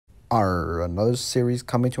Are another series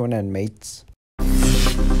coming to an end, mates?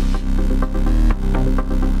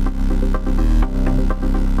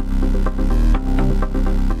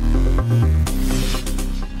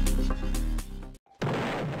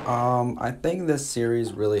 I think this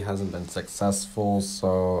series really hasn't been successful,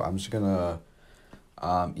 so I'm just gonna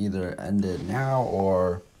either end it now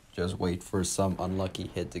or just wait for some unlucky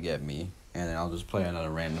hit to get me, and then I'll just play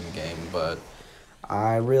another random game. But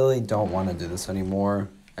I really don't want to do this anymore.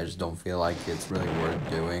 I just don't feel like it's really worth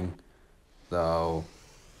doing. Though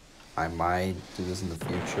I might do this in the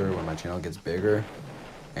future when my channel gets bigger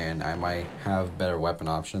and I might have better weapon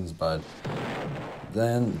options, but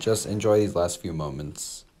then just enjoy these last few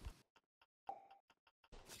moments.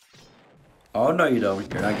 Oh no, you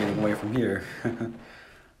don't. You're not getting away from here.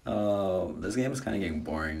 This game is kind of getting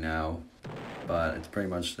boring now, but it's pretty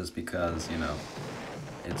much just because,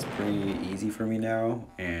 it's pretty easy for me now,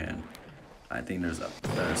 and I think there's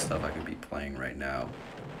better stuff I could be playing right now.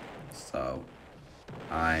 So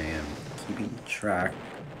I am keeping track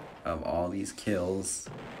of all these kills.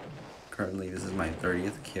 Currently, this is my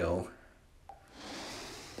 30th kill.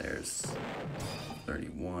 There's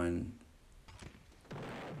 31.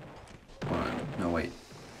 No, wait.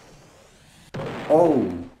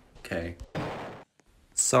 Oh, okay.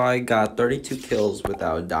 So I got 32 kills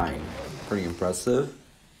without dying. Pretty impressive.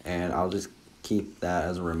 And I'll just keep that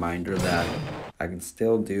as a reminder that I can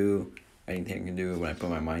still do anything I can do when I put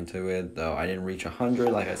my mind to it. Though I didn't reach 100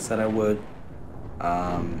 like I said I would.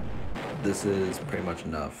 This is pretty much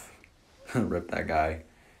enough. Rip that guy.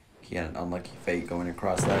 He had an unlucky fate going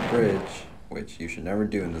across that bridge, which you should never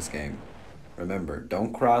do in this game. Remember,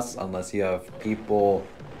 don't cross unless you have people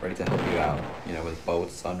ready to help you out, with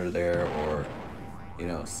boats under there, or,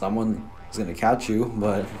 someone is going to catch you,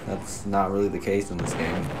 but that's not really the case in this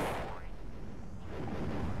game.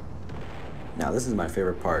 Now, this is my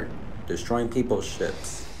favorite part, destroying people's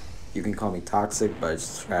ships. You can call me toxic, but it's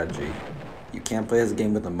strategy. You can't play this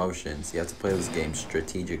game with emotions, you have to play this game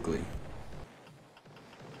strategically.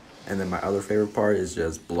 And then my other favorite part is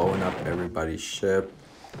just blowing up everybody's ship,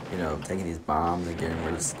 taking these bombs and getting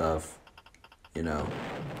rid of stuff,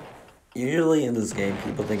 Usually in this game,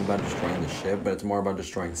 people think about destroying the ship, but it's more about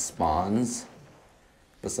destroying spawns.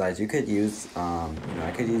 Besides, you could use,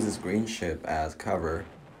 I could use this green ship as cover,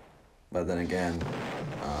 but then again,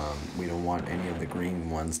 we don't want any of the green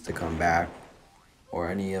ones to come back, or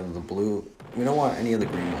any of the blue, we don't want any of the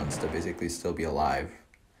green ones to basically still be alive,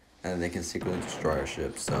 and they can secretly destroy our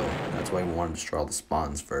ship, so that's why we want to destroy all the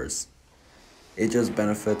spawns first. It just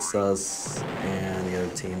benefits us and the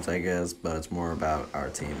other teams, I guess, but it's more about our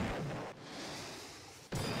team.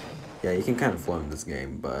 Yeah, you can kind of float in this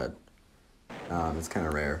game, but it's kind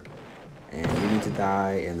of rare. And you need to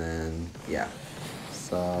die, and then, yeah.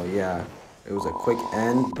 So, yeah, it was a quick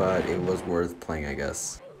end, but it was worth playing, I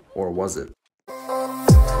guess. Or was it?